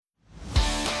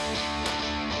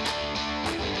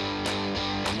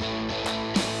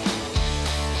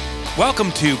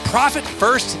Welcome to Profit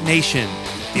First Nation,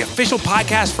 the official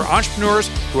podcast for entrepreneurs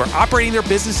who are operating their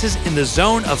businesses in the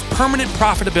zone of permanent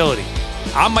profitability.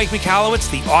 I'm Mike Michalowicz,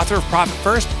 the author of Profit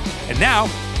First, and now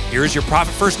here's your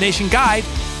Profit First Nation guide,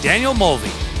 Daniel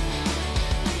Mulvey.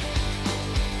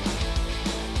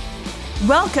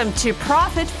 Welcome to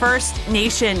Profit First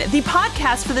Nation, the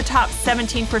podcast for the top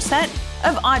 17%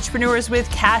 of entrepreneurs with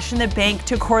cash in the bank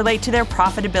to correlate to their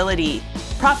profitability.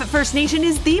 Profit First Nation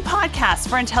is the podcast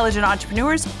for intelligent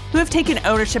entrepreneurs who have taken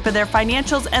ownership of their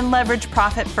financials and leverage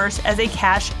Profit First as a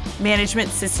cash management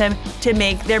system to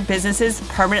make their businesses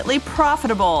permanently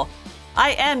profitable.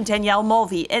 I am Danielle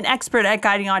Mulvey, an expert at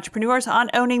guiding entrepreneurs on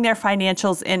owning their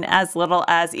financials in as little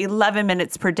as 11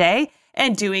 minutes per day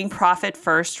and doing Profit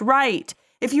First right.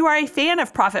 If you are a fan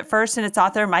of Profit First and its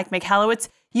author, Mike Michalowicz,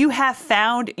 you have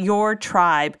found your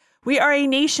tribe. We are a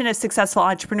nation of successful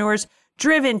entrepreneurs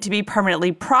driven to be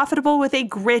permanently profitable with a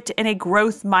grit and a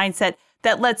growth mindset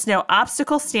that lets no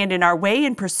obstacle stand in our way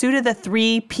in pursuit of the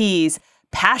 3 Ps: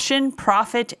 passion,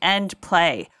 profit, and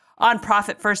play. On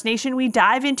Profit First Nation, we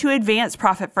dive into advanced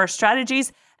Profit First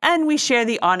strategies, and we share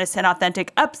the honest and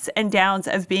authentic ups and downs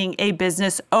of being a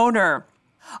business owner.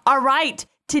 All right,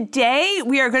 today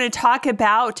we are going to talk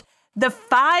about the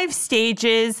 5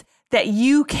 stages that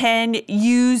you can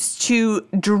use to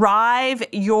drive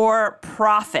your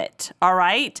profit, all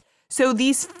right? So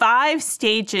these 5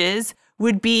 stages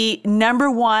would be, number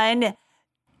 1,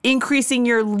 increasing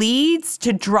your leads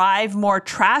to drive more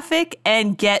traffic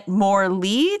and get more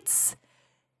leads.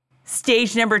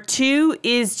 Stage number 2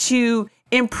 is to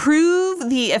improve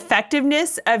the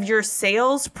effectiveness of your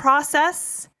sales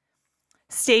process.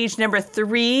 Stage number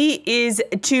 3 is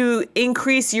to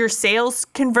increase your sales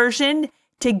conversion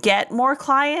to get more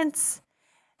clients.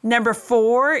 Number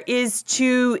 4 is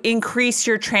to increase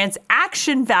your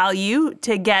transaction value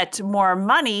to get more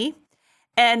money.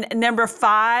 And number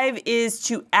 5 is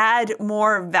to add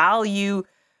more value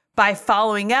by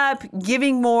following up,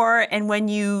 giving more. And when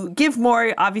you give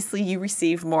more, obviously you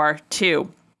receive more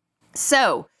too.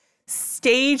 So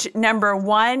stage number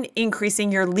 1,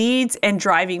 increasing your leads and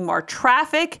driving more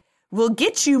traffic, will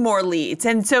get you more leads.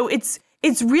 And so it's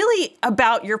really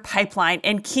about your pipeline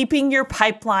and keeping your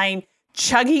pipeline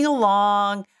chugging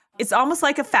along. It's almost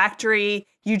like a factory.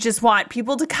 You just want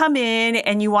people to come in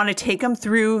and you want to take them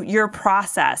through your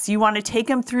process. You want to take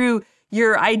them through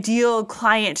your ideal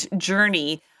client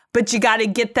journey, but you got to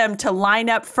get them to line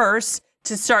up first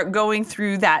to start going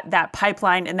through that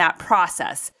pipeline and that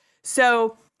process.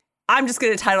 So I'm just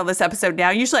going to title this episode now.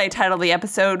 Usually I title the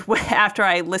episode after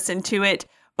I listen to it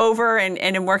over and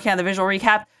am working on the visual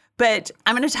recap. But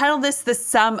I'm going to title this The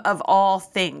Sum of All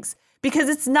Things, because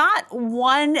it's not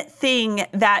one thing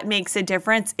that makes a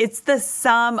difference. It's the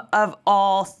sum of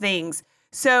all things.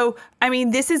 So,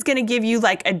 this is going to give you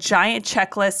like a giant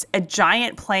checklist, a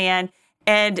giant plan.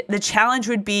 And the challenge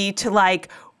would be to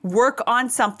work on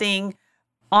something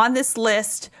on this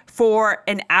list for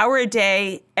an hour a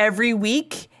day every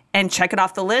week and check it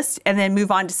off the list and then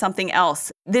move on to something else.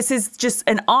 This is just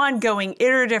an ongoing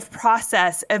iterative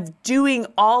process of doing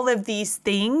all of these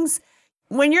things.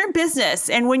 When you're in business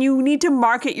and when you need to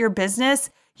market your business,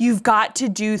 you've got to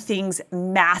do things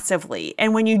massively.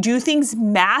 And when you do things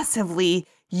massively,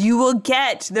 you will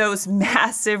get those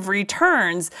massive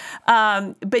returns.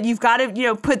 But you've got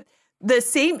to, put the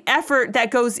same effort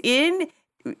that goes in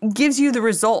gives you the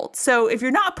results. So if you're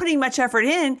not putting much effort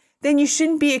in, then you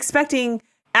shouldn't be expecting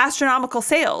astronomical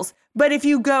sales. But if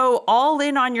you go all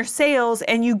in on your sales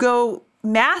and you go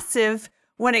massive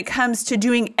when it comes to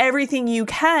doing everything you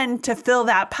can to fill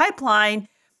that pipeline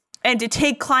and to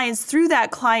take clients through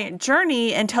that client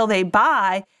journey until they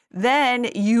buy, then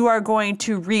you are going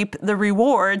to reap the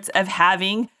rewards of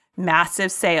having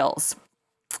massive sales.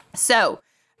 So,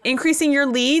 increasing your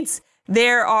leads,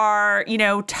 there are,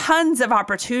 tons of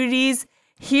opportunities.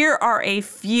 Here are a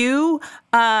few.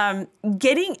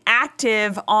 Getting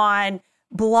active on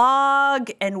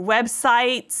blog and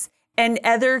websites and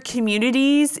other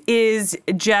communities is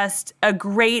just a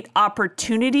great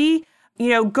opportunity.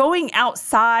 Going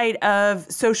outside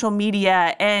of social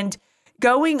media and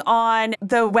going on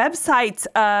the websites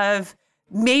of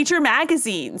major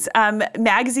magazines,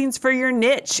 magazines for your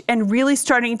niche, and really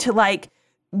starting to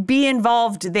be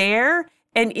involved there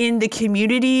and in the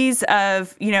communities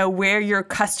of, where your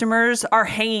customers are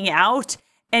hanging out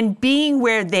and being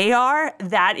where they are,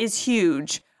 that is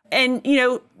huge. And,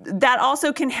 that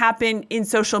also can happen in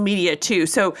social media too.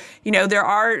 So, there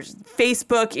are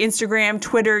Facebook, Instagram,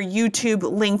 Twitter, YouTube,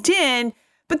 LinkedIn,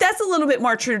 but that's a little bit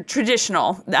more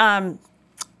traditional.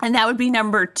 And that would be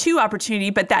number 2 opportunity.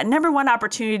 But that number 1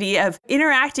 opportunity of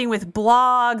interacting with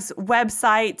blogs,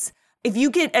 websites, if you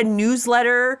get a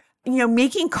newsletter,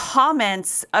 making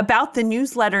comments about the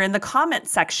newsletter in the comment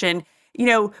section,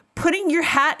 putting your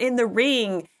hat in the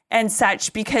ring and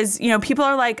such, because, people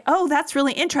are like, oh, that's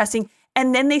really interesting.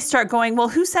 And then they start going, well,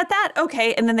 who said that?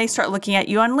 Okay. And then they start looking at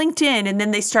you on LinkedIn, and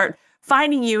then they start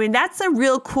finding you. And that's a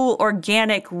real cool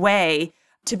organic way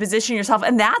to position yourself.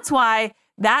 And that's why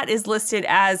that is listed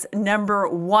as number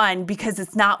 1, because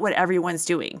it's not what everyone's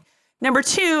doing. Number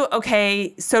 2,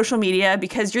 okay, social media,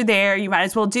 because you're there, you might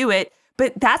as well do it.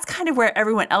 But that's kind of where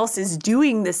everyone else is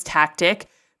doing this tactic,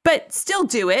 but still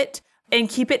do it and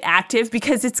keep it active,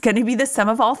 because it's going to be the sum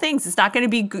of all things. It's not going to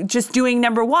be just doing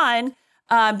number 1,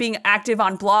 being active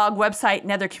on blog, website,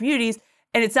 and other communities.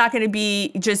 And it's not going to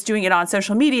be just doing it on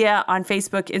social media, on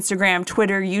Facebook, Instagram,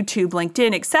 Twitter, YouTube,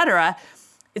 LinkedIn, etc.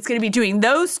 It's going to be doing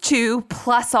those 2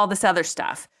 plus all this other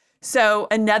stuff. So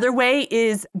another way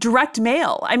is direct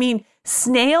mail. I mean,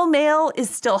 snail mail is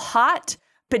still hot,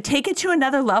 but take it to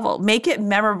another level. Make it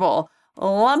memorable.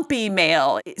 Lumpy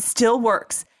mail, it still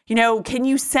works. Can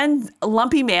you send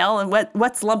lumpy mail? And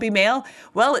what's lumpy mail?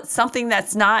 Well, it's something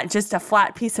that's not just a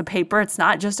flat piece of paper. It's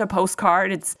not just a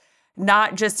postcard. It's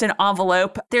not just an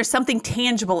envelope. There's something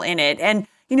tangible in it. And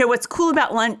what's cool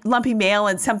about lumpy mail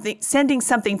and sending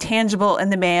something tangible in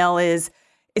the mail is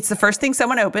it's the first thing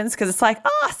someone opens, because it's like,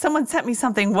 someone sent me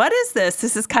something. What is this?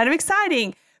 This is kind of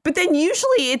exciting. But then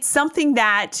usually it's something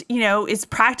that, is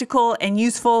practical and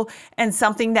useful, and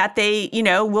something that they,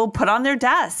 will put on their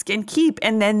desk and keep.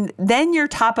 And then you're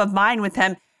top of mind with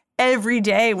them every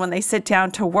day when they sit down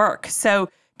to work. So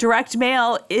direct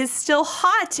mail is still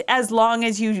hot as long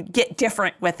as you get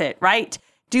different with it, right?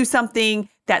 Do something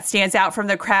that stands out from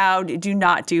the crowd. Do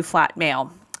not do flat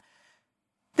mail.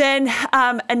 Then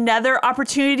another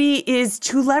opportunity is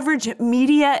to leverage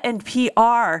media and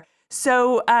PR.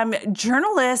 So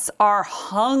journalists are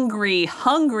hungry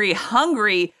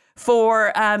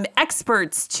for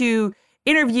experts to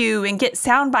interview and get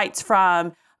sound bites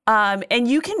from. And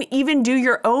you can even do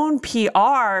your own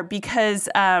PR, because,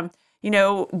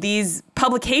 these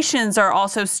publications are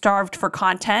also starved for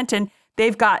content, and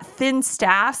they've got thin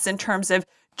staffs in terms of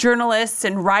journalists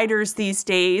and writers these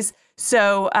days.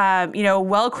 So,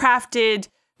 well-crafted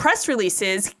press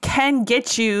releases can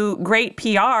get you great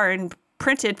PR and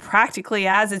printed practically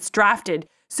as it's drafted.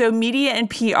 So media and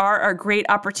PR are great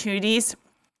opportunities.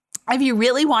 If you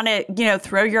really want to,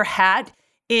 throw your hat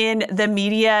in the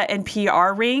media and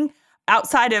PR ring,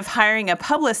 outside of hiring a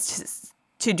publicist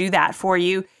to do that for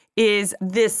you, is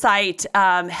this site,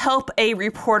 Help a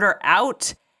Reporter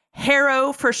Out,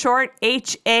 HARO for short,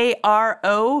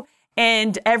 HARO.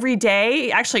 And every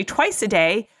day, actually twice a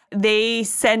day, they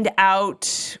send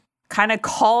out kind of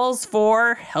calls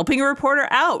for helping a reporter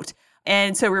out.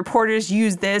 And so reporters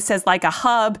use this as like a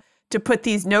hub to put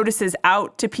these notices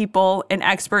out to people and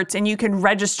experts, and you can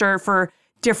register for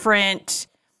different,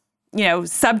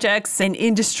 subjects and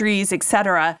industries, et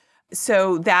cetera.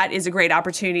 So that is a great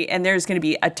opportunity, and there's going to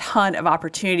be a ton of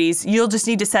opportunities. You'll just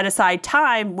need to set aside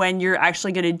time when you're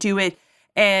actually going to do it.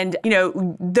 And,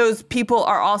 those people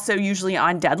are also usually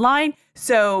on deadline.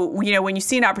 So, when you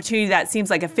see an opportunity that seems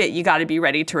like a fit, you got to be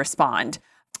ready to respond.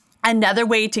 Another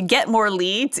way to get more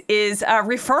leads is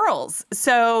referrals.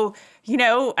 So,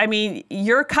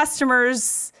 your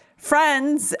customers,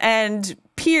 friends, and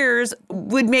peers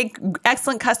would make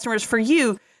excellent customers for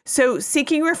you. So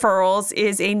seeking referrals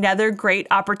is another great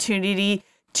opportunity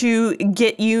to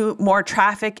get you more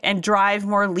traffic and drive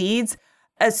more leads.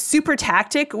 A super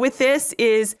tactic with this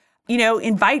is,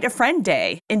 invite a friend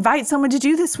day, invite someone to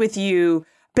do this with you.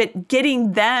 But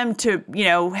getting them to,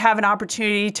 have an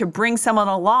opportunity to bring someone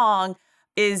along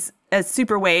is a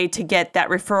super way to get that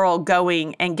referral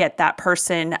going and get that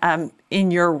person in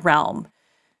your realm.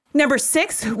 Number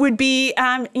 6 would be,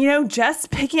 just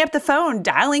picking up the phone,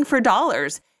 dialing for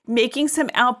dollars, making some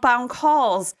outbound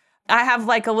calls. I have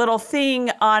like a little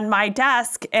thing on my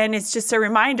desk, and it's just a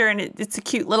reminder, and it's a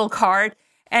cute little card,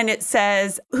 and it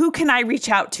says, who can I reach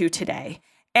out to today?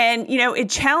 And, it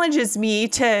challenges me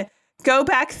to go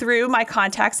back through my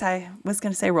contacts. I was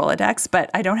going to say Rolodex, but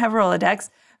I don't have a Rolodex.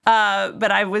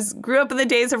 But I grew up in the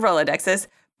days of Rolodexes,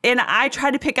 and I try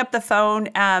to pick up the phone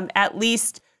at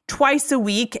least twice a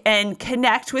week and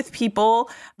connect with people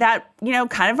that,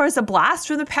 kind of are a blast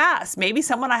from the past. Maybe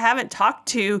someone I haven't talked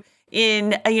to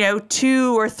in,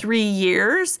 2 or 3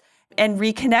 years, and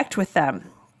reconnect with them.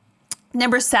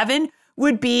 Number 7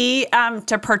 would be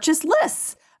to purchase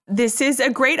lists. This is a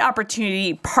great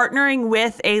opportunity, partnering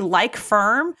with a like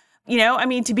firm.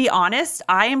 To be honest,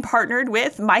 I am partnered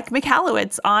with Mike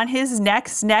Michalowicz on his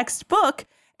next book.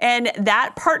 And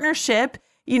that partnership,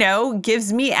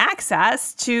 gives me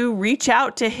access to reach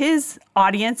out to his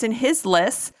audience and his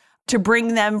lists to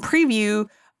bring them preview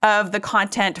of the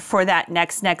content for that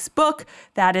next book.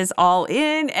 That is all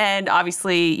in. And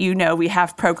obviously, we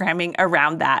have programming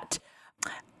around that.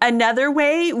 Another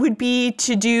way would be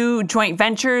to do joint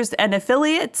ventures and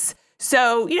affiliates.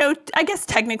 So, I guess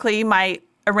technically my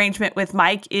arrangement with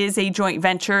Mike is a joint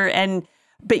venture,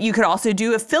 but you could also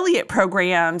do affiliate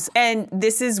programs. And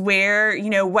this is where,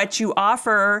 what you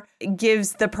offer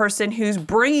gives the person who's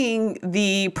bringing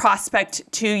the prospect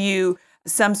to you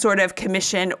some sort of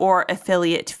commission or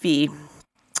affiliate fee.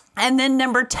 And then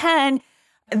number 10,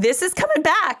 this is coming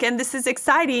back and this is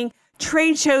exciting.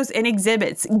 Trade shows and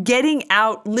exhibits, getting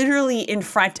out literally in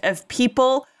front of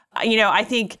people. I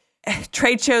think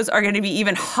trade shows are going to be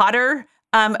even hotter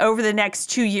over the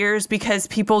next 2 years because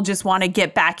people just want to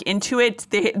get back into it.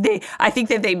 I think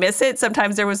that they miss it.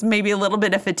 Sometimes there was maybe a little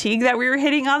bit of fatigue that we were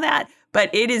hitting on that,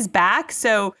 but it is back.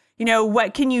 So,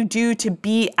 what can you do to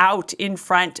be out in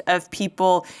front of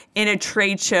people in a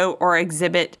trade show or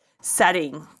exhibit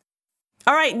setting?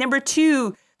 All right,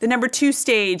 the number 2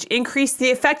 stage, increase the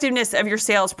effectiveness of your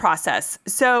sales process.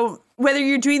 So whether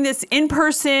you're doing this in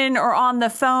person or on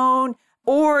the phone,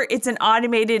 or it's an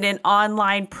automated and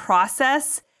online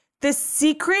process, the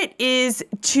secret is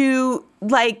to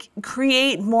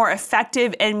create more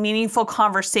effective and meaningful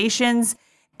conversations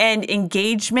and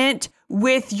engagement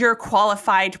with your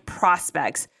qualified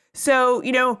prospects. So,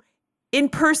 in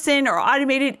person or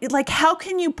automated, how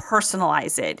can you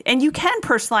personalize it? And you can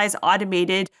personalize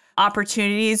automated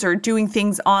opportunities or doing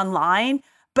things online,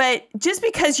 but just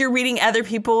because you're reading other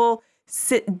people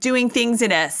doing things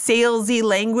in a salesy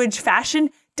language fashion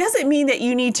doesn't mean that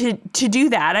you need to do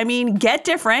that. I mean, get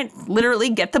different, literally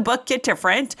get the book, get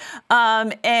different,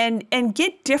 and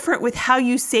get different with how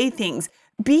you say things.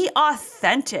 Be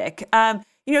authentic.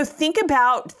 Think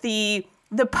about the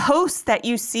posts that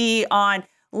you see on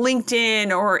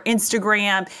LinkedIn or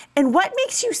Instagram and what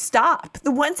makes you stop.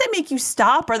 The ones that make you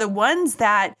stop are the ones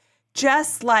that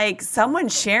just someone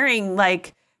sharing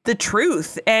the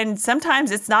truth. And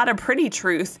sometimes it's not a pretty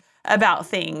truth about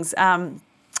things.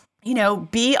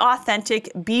 Be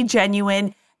authentic, be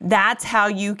genuine. That's how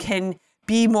you can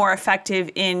be more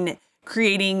effective in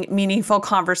creating meaningful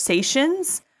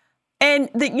conversations. And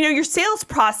your sales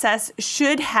process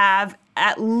should have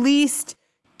at least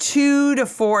 2 to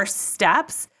 4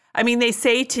 steps. I mean, they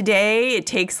say today it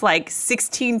takes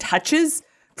 16 touches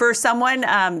for someone.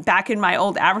 Back in my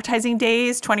old advertising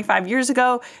days, 25 years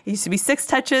ago, it used to be 6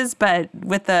 touches, but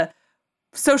with the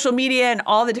social media and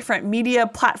all the different media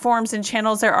platforms and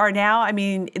channels there are now, I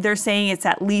mean, they're saying it's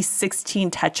at least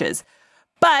 16 touches.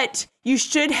 But you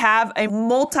should have a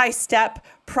multi-step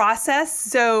process.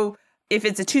 So if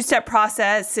it's a 2-step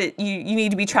process, you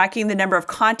need to be tracking the number of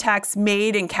contacts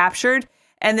made and captured,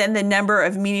 and then the number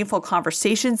of meaningful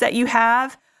conversations that you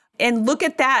have. And look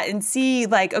at that and see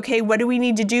okay, what do we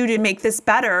need to do to make this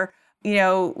better?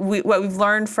 What we've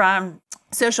learned from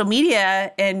social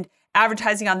media and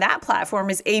advertising on that platform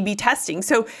is A/B testing.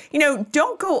 So,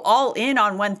 don't go all in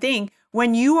on one thing.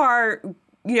 When you are,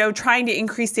 trying to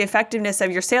increase the effectiveness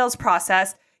of your sales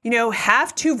process,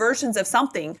 have 2 versions of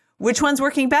something. Which one's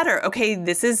working better? Okay,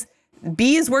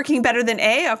 B is working better than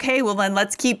A. Okay, well then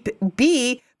let's keep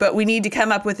B, but we need to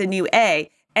come up with a new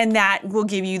A. And that will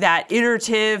give you that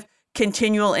iterative,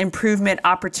 continual improvement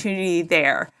opportunity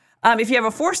there. If you have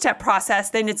a 4-step process,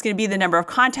 then it's going to be the number of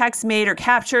contacts made or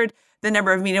captured, the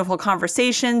number of meaningful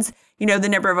conversations, the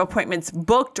number of appointments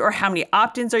booked or how many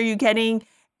opt-ins are you getting,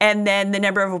 and then the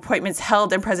number of appointments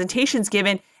held and presentations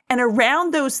given. And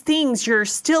around those things, you're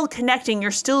still connecting,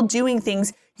 you're still doing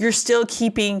things, you're still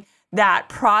keeping that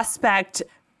prospect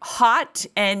hot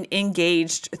and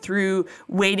engaged through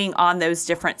waiting on those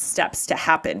different steps to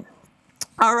happen.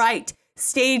 All right,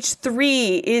 stage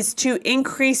 3 is to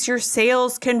increase your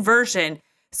sales conversion.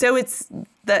 So it's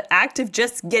the act of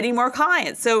just getting more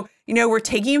clients. So, we're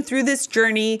taking them through this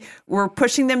journey, we're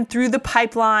pushing them through the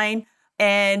pipeline,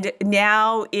 and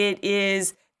now it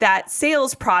is that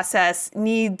sales process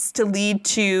needs to lead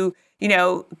to,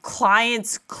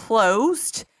 clients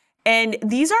closed. And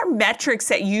these are metrics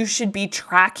that you should be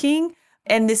tracking.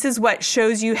 And this is what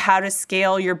shows you how to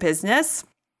scale your business.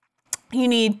 You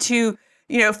need to,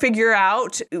 figure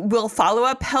out, will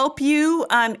follow-up help you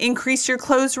increase your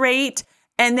close rate?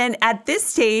 And then at this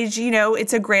stage,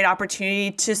 it's a great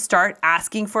opportunity to start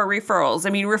asking for referrals. I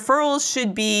mean, referrals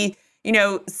should be,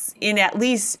 in at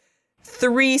least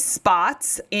 3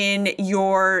 spots in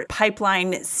your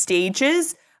pipeline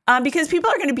stages. because people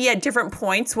are going to be at different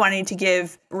points wanting to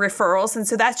give referrals. And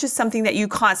so that's just something that you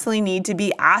constantly need to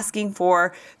be asking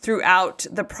for throughout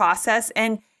the process.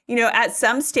 And, at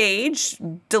some stage,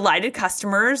 delighted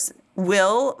customers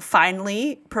will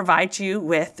finally provide you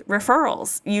with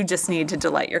referrals. You just need to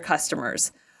delight your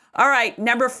customers. All right,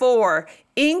 number 4,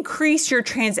 increase your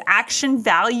transaction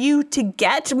value to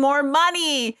get more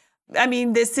money. I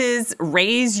mean, this is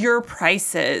raise your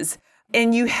prices.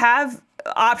 And you have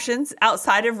options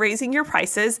outside of raising your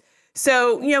prices.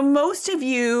 So, most of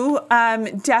you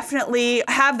definitely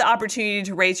have the opportunity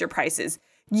to raise your prices.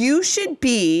 You should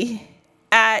be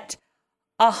at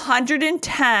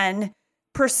 110%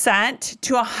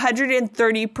 to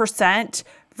 130%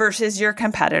 versus your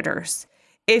competitors.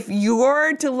 If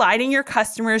you're delighting your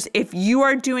customers, if you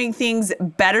are doing things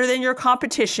better than your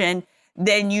competition,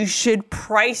 then you should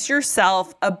price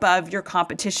yourself above your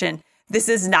competition. This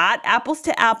is not apples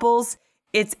to apples.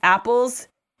 It's apples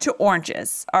to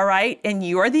oranges, all right? And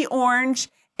you are the orange,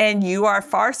 and you are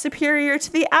far superior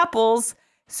to the apples,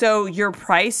 so your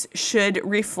price should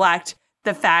reflect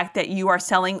the fact that you are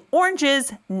selling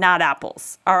oranges, not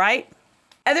apples, all right?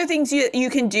 Other things you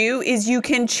can do is you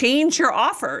can change your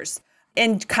offers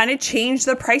and kind of change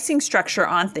the pricing structure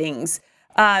on things.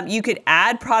 You could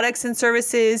add products and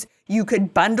services. You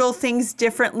could bundle things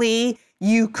differently.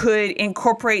 You could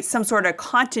incorporate some sort of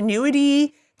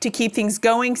continuity to keep things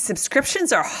going.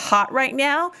 Subscriptions are hot right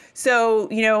now. So,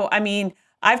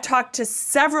 I've talked to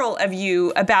several of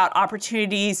you about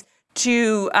opportunities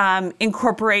to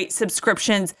incorporate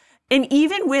subscriptions. And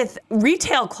even with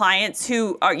retail clients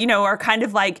who are kind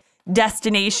of like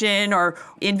destination or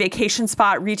in vacation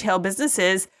spot retail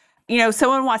businesses,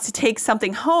 someone wants to take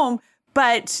something home,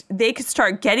 but they could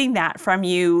start getting that from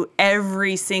you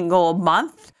every single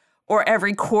month or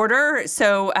every quarter.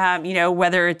 So,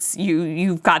 whether it's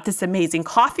you've got this amazing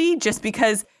coffee, just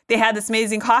because they had this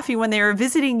amazing coffee when they were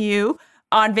visiting you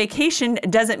on vacation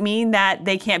doesn't mean that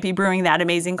they can't be brewing that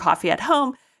amazing coffee at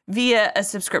home via a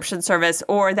subscription service,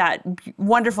 or that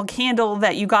wonderful candle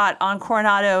that you got on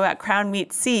Coronado at Crown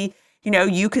Meets Sea.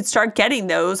 You could start getting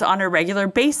those on a regular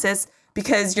basis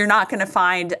because you're not going to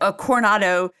find a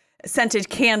Coronado scented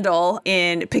candle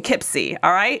in Poughkeepsie,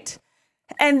 all right?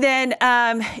 And then,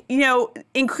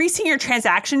 increasing your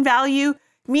transaction value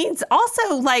means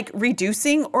also like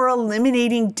reducing or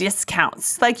eliminating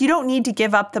discounts. Like, you don't need to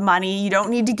give up the money. You don't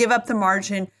need to give up the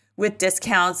margin with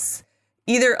discounts.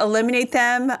 Either eliminate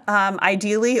them,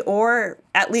 ideally, or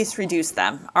at least reduce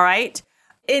them, all right?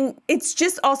 And it's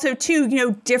just also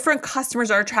too, different customers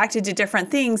are attracted to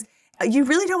different things. You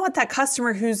really don't want that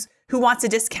customer who wants a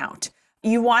discount.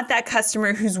 You want that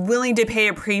customer who's willing to pay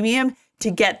a premium to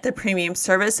get the premium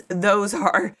service. Those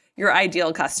are your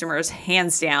ideal customers,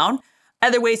 hands down.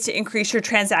 Other ways to increase your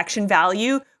transaction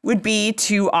value would be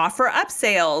to offer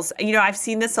upsales. I've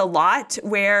seen this a lot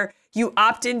where you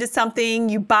opt into something,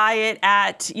 you buy it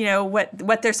at,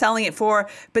 what they're selling it for,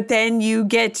 but then you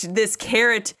get this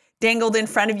carrot dangled in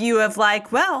front of you of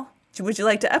like, well, would you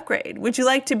like to upgrade? Would you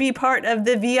like to be part of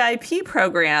the VIP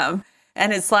program?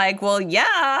 And it's like, well,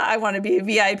 yeah, I want to be a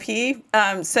VIP.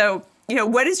 So,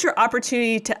 what is your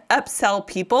opportunity to upsell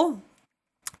people?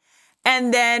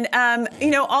 And then,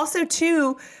 also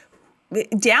too,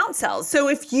 downsells. So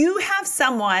if you have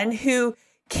someone who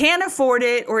can't afford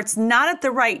it, or it's not at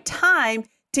the right time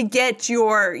to get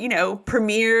your,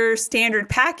 premier standard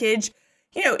package,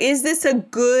 is this a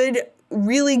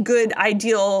really good,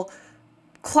 ideal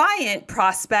client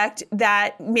prospect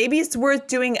that maybe it's worth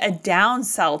doing a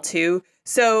downsell to?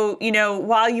 So,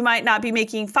 while you might not be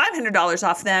making $500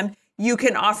 off them, you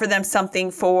can offer them something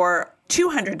for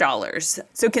 $200.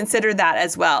 So consider that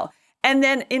as well. And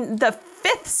then in the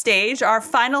 5th stage, our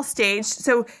final stage,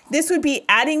 so this would be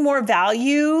adding more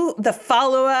value, the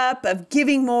follow-up of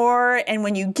giving more. And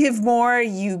when you give more,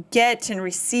 you get and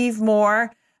receive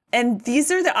more. And these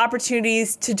are the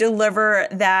opportunities to deliver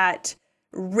that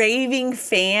raving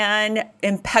fan,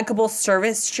 impeccable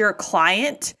service to your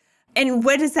client. And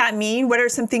what does that mean? What are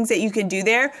some things that you can do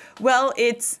there? Well,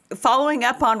 it's following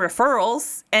up on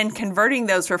referrals and converting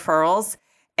those referrals.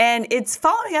 And it's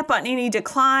following up on any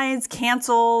declines,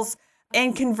 cancels,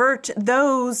 and convert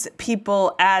those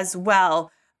people as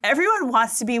well. Everyone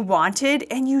wants to be wanted,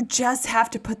 and you just have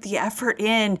to put the effort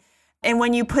in. And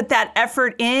when you put that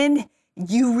effort in,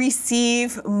 you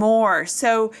receive more.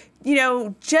 So,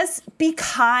 just be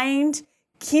kind,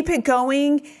 keep it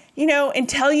going.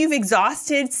 Until you've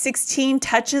exhausted 16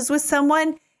 touches with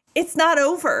someone, it's not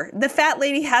over. The fat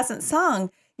lady hasn't sung.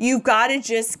 You've got to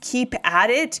just keep at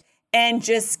it and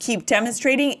just keep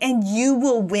demonstrating, and you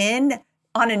will win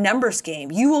on a numbers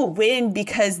game. You will win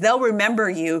because they'll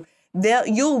remember you.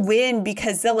 you'll win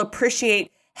because they'll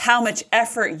appreciate how much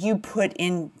effort you put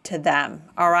into them.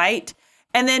 All right.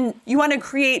 And then you want to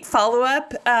create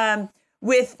follow-up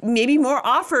with maybe more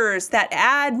offers that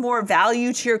add more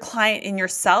value to your client and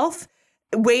yourself,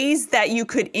 ways that you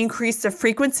could increase the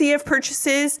frequency of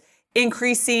purchases,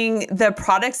 increasing the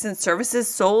products and services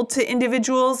sold to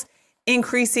individuals,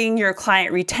 increasing your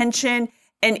client retention,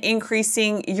 and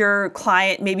increasing your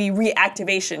client maybe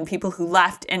reactivation, people who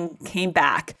left and came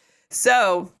back.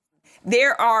 So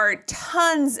there are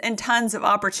tons and tons of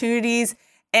opportunities.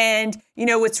 And,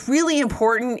 what's really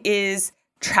important is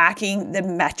tracking the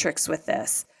metrics with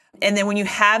this. And then when you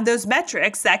have those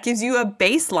metrics, that gives you a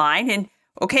baseline. And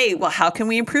okay, well, how can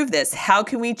we improve this? How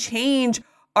can we change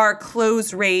our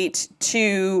close rate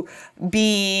to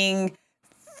being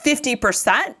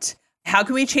 50%? How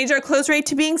can we change our close rate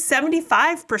to being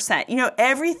 75%?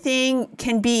 Everything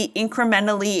can be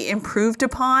incrementally improved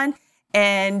upon.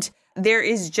 And there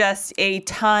is just a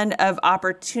ton of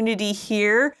opportunity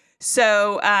here.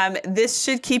 So this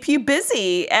should keep you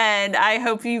busy. And I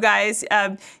hope you guys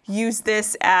use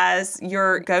this as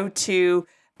your go-to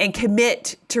and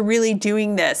commit to really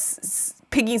doing this,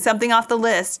 picking something off the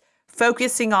list,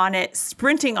 focusing on it,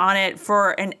 sprinting on it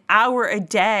for an hour a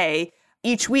day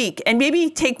each week. And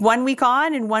maybe take 1 week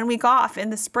on and 1 week off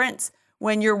in the sprints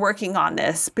when you're working on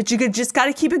this. But you just got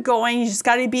to keep it going. You just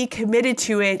got to be committed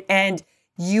to it. And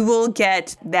you will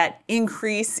get that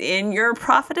increase in your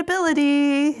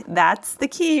profitability. That's the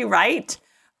key, right?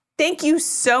 Thank you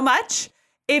so much.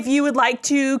 If you would like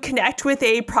to connect with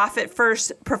a Profit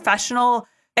First professional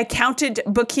accountant,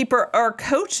 bookkeeper, or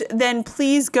coach, then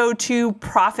please go to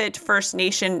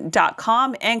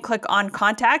ProfitFirstNation.com and click on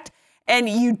contact. And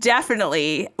you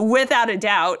definitely, without a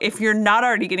doubt, if you're not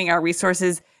already getting our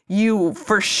resources, you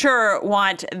for sure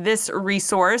want this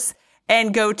resource.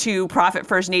 And go to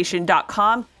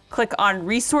ProfitFirstNation.com, click on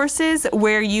resources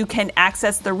where you can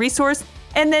access the resource.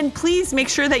 And then please make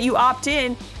sure that you opt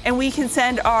in and we can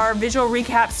send our visual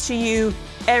recaps to you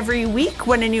every week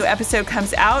when a new episode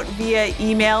comes out via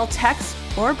email, text,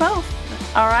 or both.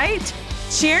 All right.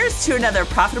 Cheers to another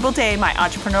profitable day, my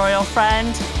entrepreneurial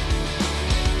friend.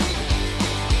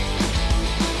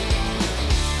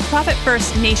 Profit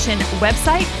First Nation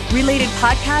website, related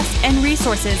podcasts, and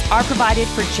resources are provided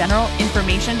for general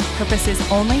information purposes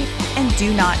only and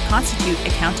do not constitute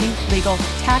accounting, legal,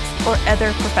 tax, or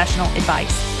other professional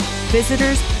advice.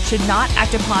 Visitors should not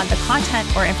act upon the content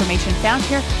or information found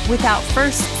here without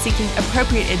first seeking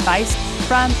appropriate advice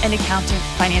from an accountant,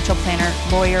 financial planner,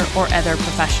 lawyer, or other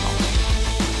professional.